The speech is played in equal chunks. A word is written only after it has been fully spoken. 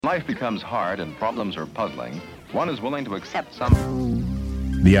Life becomes hard and problems are puzzling. One is willing to accept some.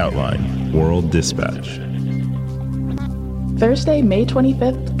 The Outline World Dispatch. Thursday, May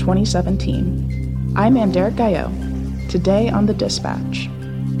 25th, 2017. I'm Derek Gaillot. Today on The Dispatch.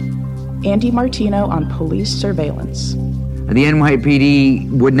 Andy Martino on police surveillance. The NYPD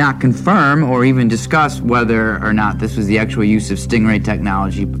would not confirm or even discuss whether or not this was the actual use of stingray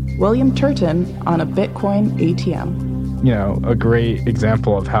technology. William Turton on a Bitcoin ATM. You know, a great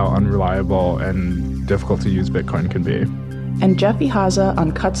example of how unreliable and difficult to use Bitcoin can be. And Jeff Ihaza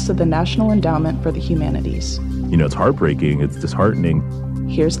on cuts to the National Endowment for the Humanities. You know, it's heartbreaking. It's disheartening.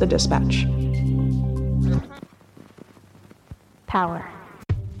 Here's The Dispatch. Power.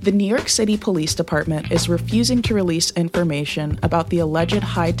 The New York City Police Department is refusing to release information about the alleged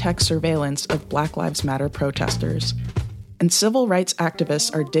high-tech surveillance of Black Lives Matter protesters. And civil rights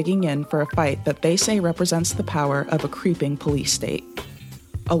activists are digging in for a fight that they say represents the power of a creeping police state.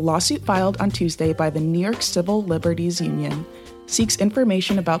 A lawsuit filed on Tuesday by the New York Civil Liberties Union seeks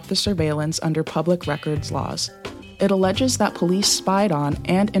information about the surveillance under public records laws. It alleges that police spied on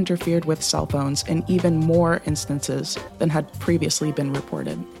and interfered with cell phones in even more instances than had previously been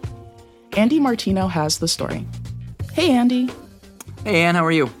reported. Andy Martino has the story. Hey, Andy. Hey, Ann, how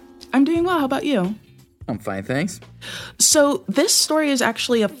are you? I'm doing well. How about you? I'm fine, thanks. So this story is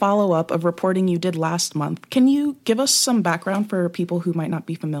actually a follow-up of reporting you did last month. Can you give us some background for people who might not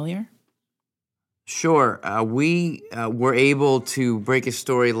be familiar? Sure. We were able to break a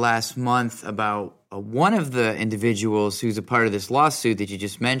story last month about one of the individuals who's a part of this lawsuit that you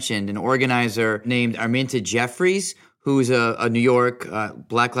just mentioned, an organizer named Arminta Jeffries, who's a New York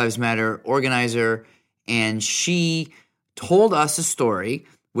Black Lives Matter organizer, and she told us a story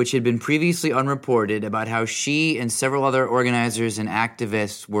which had been previously unreported about how she and several other organizers and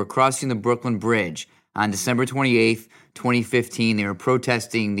activists were crossing the Brooklyn Bridge on December 28th, 2015. They were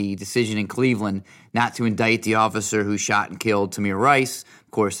protesting the decision in Cleveland not to indict the officer who shot and killed Tamir Rice,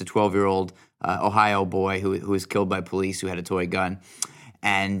 of course, the 12-year-old Ohio boy who was killed by police who had a toy gun.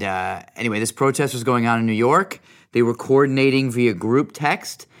 And anyway, this protest was going on in New York. They were coordinating via group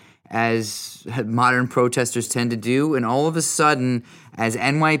text, as modern protesters tend to do. And all of a sudden, as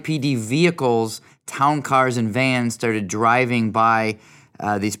NYPD vehicles, town cars, and vans started driving by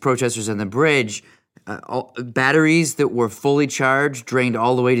these protesters on the bridge, batteries that were fully charged drained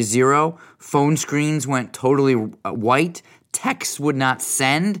all the way to zero. Phone screens went totally white. Texts would not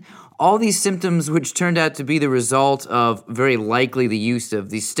send. All these symptoms, which turned out to be the result of very likely the use of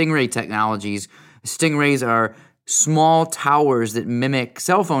these stingray technologies. Stingrays are small towers that mimic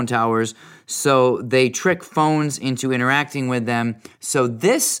cell phone towers, so they trick phones into interacting with them. So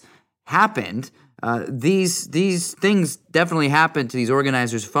this happened. These things definitely happened to these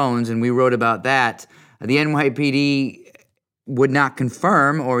organizers' phones, and we wrote about that. The NYPD would not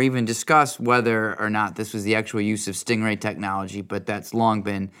confirm or even discuss whether or not this was the actual use of stingray technology, but that's long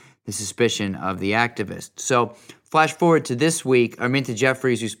been the suspicion of the activists. So flash forward to this week, Arminta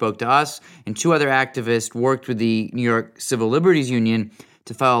Jeffries, who spoke to us, and two other activists worked with the New York Civil Liberties Union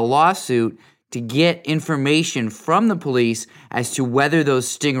to file a lawsuit to get information from the police as to whether those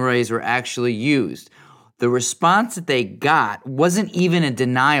stingrays were actually used. The response that they got wasn't even a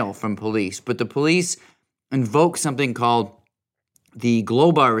denial from police, but the police invoked something called the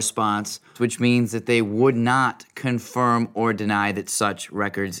Globar response, which means that they would not confirm or deny that such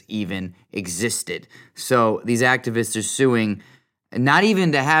records even existed. So these activists are suing not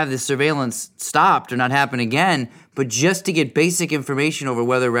even to have the surveillance stopped or not happen again, but just to get basic information over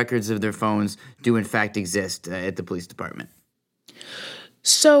whether records of their phones do in fact exist at the police department.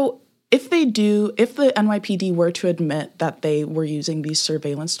 So if the NYPD were to admit that they were using these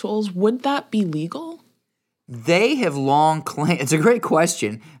surveillance tools, would that be legal? They have long claimed. It's a great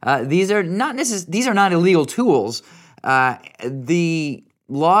question. These are not illegal tools. The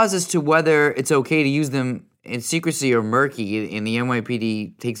laws as to whether it's okay to use them in secrecy are murky, and the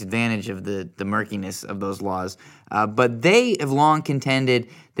NYPD takes advantage of the murkiness of those laws. But they have long contended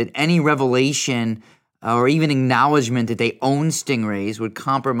that any revelation or even acknowledgement that they own stingrays would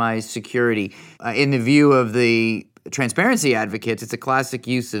compromise security. In the view of the transparency advocates, it's a classic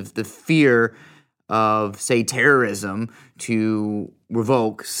use of the fear of, say, terrorism to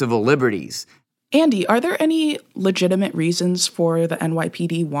revoke civil liberties. Andy, are there any legitimate reasons for the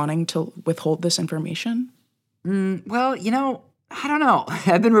NYPD wanting to withhold this information? Well, I don't know.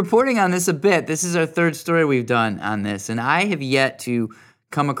 I've been reporting on this a bit. This is our third story we've done on this, and I have yet to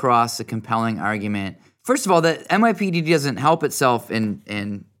come across a compelling argument. First of all, the NYPD doesn't help itself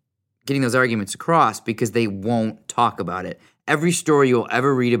in getting those arguments across because they won't talk about it. Every story you'll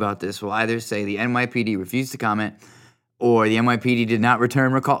ever read about this will either say the NYPD refused to comment or the NYPD did not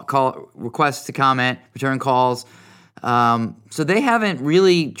return requests to comment, return calls. So they haven't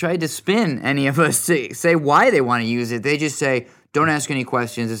really tried to spin any of us to say why they want to use it. They just say, don't ask any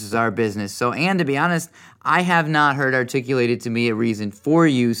questions. This is our business. So, and to be honest, I have not heard articulated to me a reason for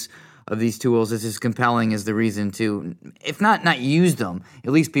use of these tools that's as compelling as the reason to, if not use them,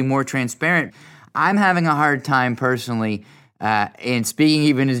 at least be more transparent. I'm having a hard time personally, and speaking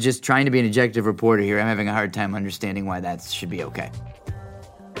even as just trying to be an objective reporter here, I'm having a hard time understanding why that should be okay.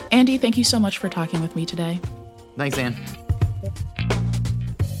 Andy, thank you so much for talking with me today. Thanks, Ann.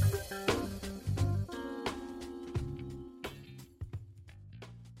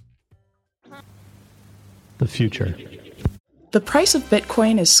 The future. The price of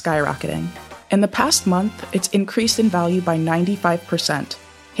Bitcoin is skyrocketing. In the past month, it's increased in value by 95%,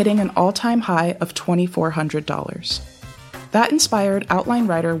 hitting an all-time high of $2,400. That inspired Outline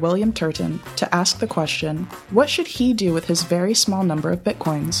writer William Turton to ask the question, what should he do with his very small number of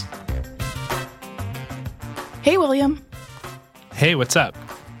Bitcoins? Hey, William. Hey, what's up?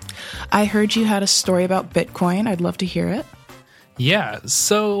 I heard you had a story about Bitcoin. I'd love to hear it. Yeah,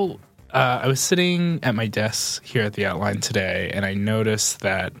 so I was sitting at my desk here at the Outline today, and I noticed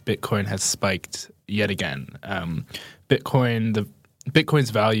that Bitcoin has spiked yet again. Bitcoin's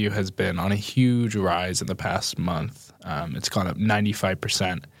value has been on a huge rise in the past month. It's gone up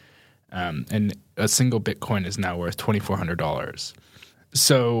 95%, and a single Bitcoin is now worth $2,400.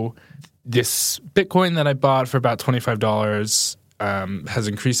 So this Bitcoin that I bought for about $25 has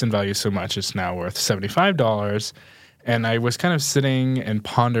increased in value so much it's now worth $75. And I was kind of sitting and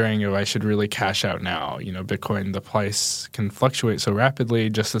pondering if I should really cash out now. You know, Bitcoin, the price can fluctuate so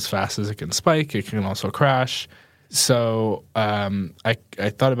rapidly, just as fast as it can spike. It can also crash. So I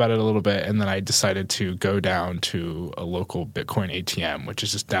thought about it a little bit, and then I decided to go down to a local Bitcoin ATM, which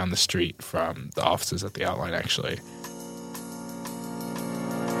is just down the street from the offices at the Outline, actually.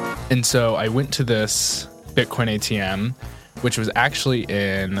 And so I went to this Bitcoin ATM, which was actually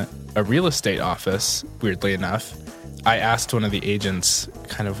in a real estate office, weirdly enough. I asked one of the agents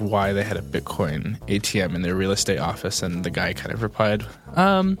kind of why they had a Bitcoin ATM in their real estate office, and the guy kind of replied,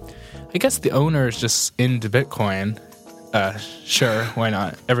 I guess the owner is just into Bitcoin. Sure, why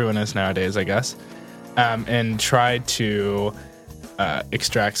not? Everyone is nowadays, I guess. And tried to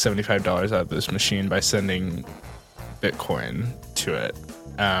extract $75 out of this machine by sending Bitcoin to it.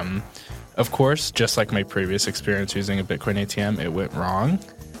 Of course, just like my previous experience using a Bitcoin ATM, it went wrong.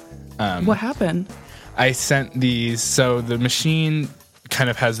 What happened? I sent these, so the machine kind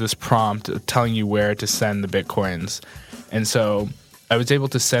of has this prompt telling you where to send the Bitcoins. And so I was able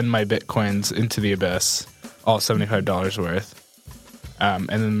to send my Bitcoins into the abyss, all $75 worth. And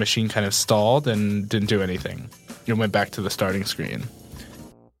then the machine kind of stalled and didn't do anything. It went back to the starting screen.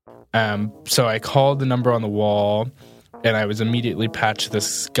 So I called the number on the wall, and I was immediately patched to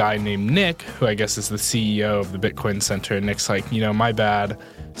this guy named Nick, who I guess is the CEO of the Bitcoin Center. And Nick's like, my bad.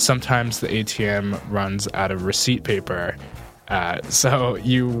 Sometimes the ATM runs out of receipt paper, so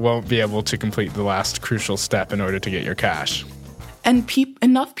you won't be able to complete the last crucial step in order to get your cash. And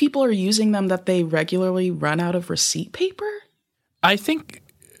enough people are using them that they regularly run out of receipt paper? I think,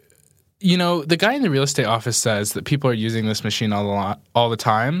 the guy in the real estate office says that people are using this machine all the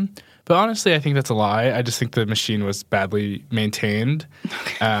time. But honestly, I think that's a lie. I just think the machine was badly maintained,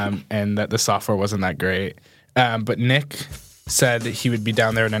 and that the software wasn't that great. But Nick said that he would be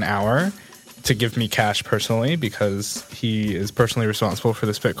down there in an hour to give me cash personally because he is personally responsible for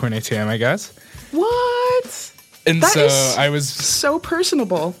this Bitcoin ATM, I guess. What? And I was so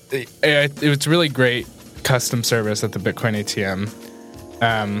personable. It was really great custom service at the Bitcoin ATM.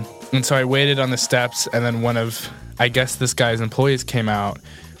 And so I waited on the steps, and then one of, I guess, this guy's employees came out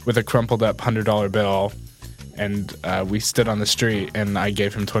with a crumpled up $100 bill, and we stood on the street, and I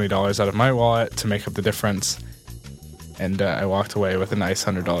gave him $20 out of my wallet to make up the difference. And I walked away with a nice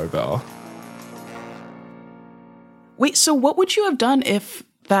 $100 bill. Wait, so what would you have done if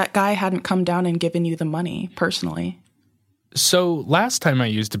that guy hadn't come down and given you the money personally? So last time I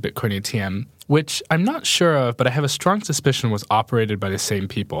used a Bitcoin ATM, which I'm not sure of, but I have a strong suspicion was operated by the same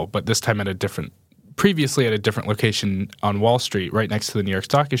people, but this time previously at a different location on Wall Street, right next to the New York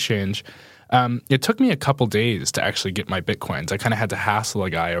Stock Exchange. It took me a couple days to actually get my Bitcoins. I kind of had to hassle a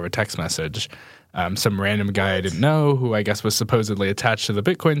guy over text message. Some random guy I didn't know who I guess was supposedly attached to the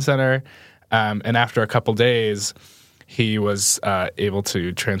Bitcoin Center. And after a couple days, he was able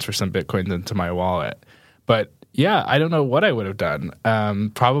to transfer some Bitcoins into my wallet. But yeah, I don't know what I would have done.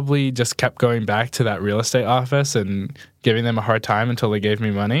 Probably just kept going back to that real estate office and giving them a hard time until they gave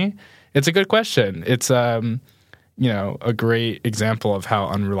me money. It's a good question. It's a great example of how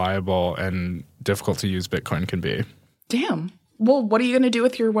unreliable and difficult to use Bitcoin can be. Damn. Well, what are you going to do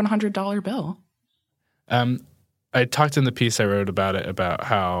with your $100 bill? I talked in the piece I wrote about it about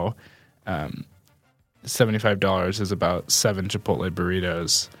how $75 is about 7 Chipotle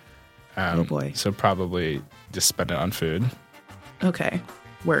burritos. Oh, boy. So probably just spend it on food. Okay.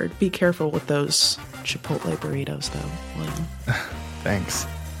 Word. Be careful with those Chipotle burritos, though, William. Thanks.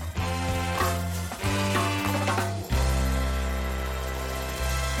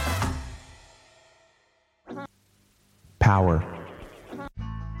 Power.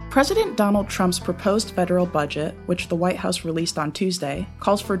 President Donald Trump's proposed federal budget, which the White House released on Tuesday,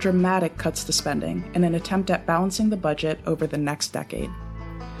 calls for dramatic cuts to spending in an attempt at balancing the budget over the next decade.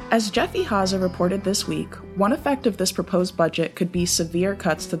 As Jeff Ihaza reported this week, one effect of this proposed budget could be severe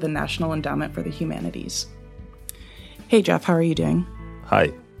cuts to the National Endowment for the Humanities. Hey, Jeff, how are you doing?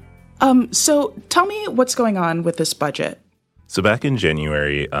 Hi. So tell me what's going on with this budget. So back in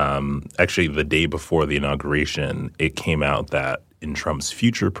January, actually the day before the inauguration, it came out that in Trump's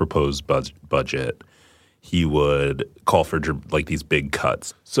future proposed budget, he would call for these big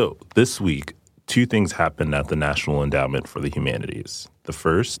cuts. So this week, 2 things happened at the National Endowment for the Humanities. The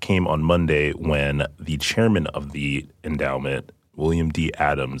first came on Monday when the chairman of the endowment, William D.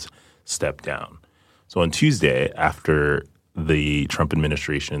 Adams, stepped down. So on Tuesday, after the Trump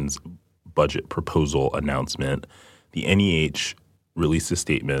administration's budget proposal announcement, the NEH released a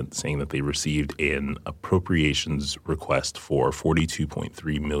statement saying that they received an appropriations request for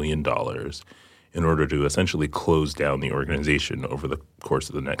 $42.3 million in order to essentially close down the organization over the course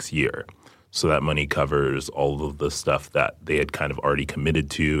of the next year. So that money covers all of the stuff that they had kind of already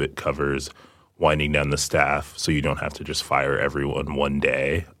committed to. It covers winding down the staff so you don't have to just fire everyone one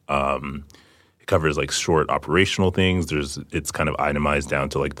day. It covers short operational things. It's kind of itemized down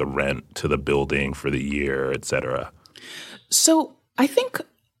to the rent to the building for the year, et cetera. So I think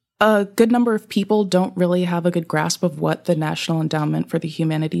a good number of people don't really have a good grasp of what the National Endowment for the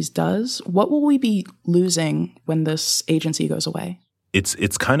Humanities does. What will we be losing when this agency goes away? It's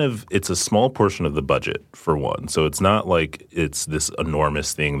a small portion of the budget, for one. So it's not like it's this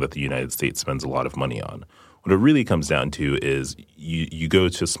enormous thing that the United States spends a lot of money on. What it really comes down to is you go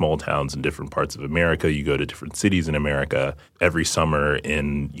to small towns in different parts of America, you go to different cities in America. Every summer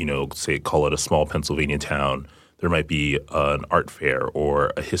in, say, call it a small Pennsylvania town, there might be an art fair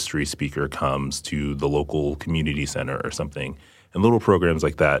or a history speaker comes to the local community center or something. And little programs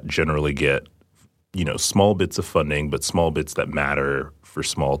like that generally get, small bits of funding, but small bits that matter for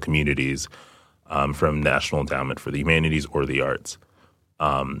small communities from National Endowment for the Humanities or the Arts.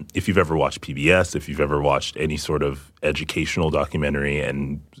 If you've ever watched PBS, if you've ever watched any sort of educational documentary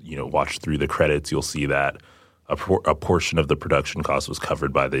and, watched through the credits, you'll see that a portion of the production cost was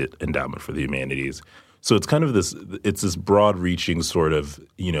covered by the Endowment for the Humanities. So it's kind of this broad-reaching sort of,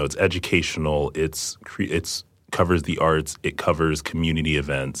 it's educational, it's covers the arts, it covers community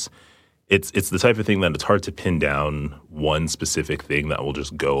events. It's the type of thing that it's hard to pin down one specific thing that will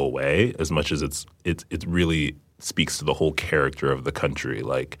just go away as much as it really speaks to the whole character of the country.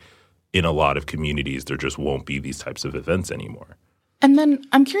 In a lot of communities, there just won't be these types of events anymore. And then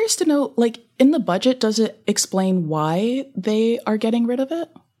I'm curious to know, in the budget, does it explain why they are getting rid of it?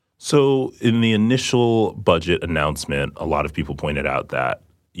 So in the initial budget announcement, a lot of people pointed out that,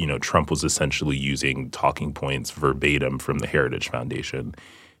 Trump was essentially using talking points verbatim from the Heritage Foundation.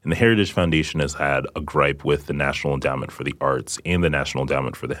 And the Heritage Foundation has had a gripe with the National Endowment for the Arts and the National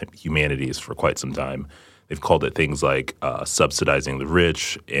Endowment for the Humanities for quite some time. They've called it things like subsidizing the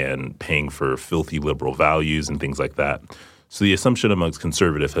rich and paying for filthy liberal values and things like that. So the assumption amongst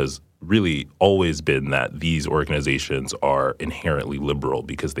conservatives has really always been that these organizations are inherently liberal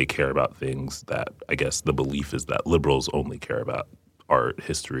because they care about things that I guess the belief is that liberals only care about: art,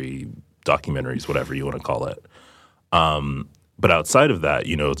 history, documentaries, whatever you want to call it. But outside of that,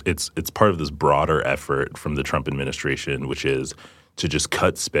 it's part of this broader effort from the Trump administration, which is to just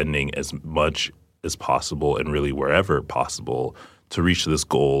cut spending as much as possible and really wherever possible to reach this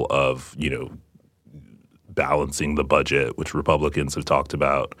goal of, balancing the budget, which Republicans have talked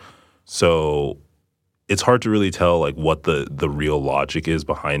about. So it's hard to really tell what the real logic is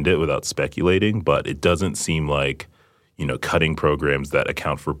behind it without speculating, but it doesn't seem like, cutting programs that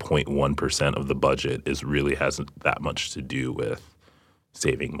account for 0.1% of the budget really hasn't that much to do with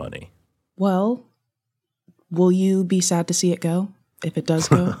saving money. Well, will you be sad to see it go if it does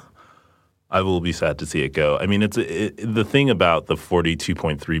go? I will be sad to see it go. I mean, the thing about the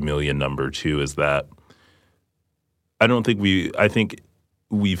 42.3 million number too is that I think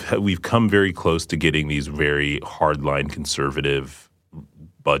we've come very close to getting these very hardline conservative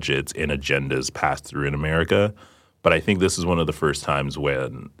budgets and agendas passed through in America, But I think this is one of the first times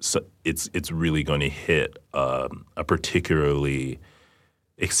when it's really going to hit a particularly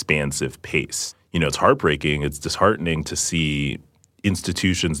expansive pace. It's heartbreaking. It's disheartening to see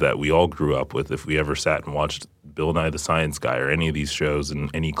institutions that we all grew up with. If we ever sat and watched Bill Nye the Science Guy or any of these shows in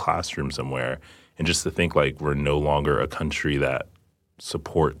any classroom somewhere, and just to think like we're no longer a country that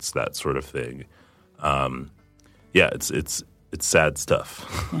supports that sort of thing. It's sad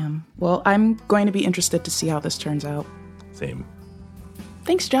stuff. Yeah. Well, I'm going to be interested to see how this turns out. Same.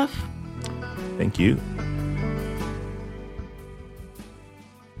 Thanks, Jeff. Thank you.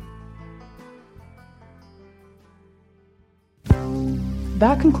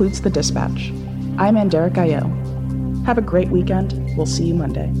 That concludes The Dispatch. I'm Anderic Ayo. Have a great weekend. We'll see you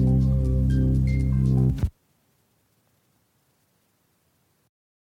Monday.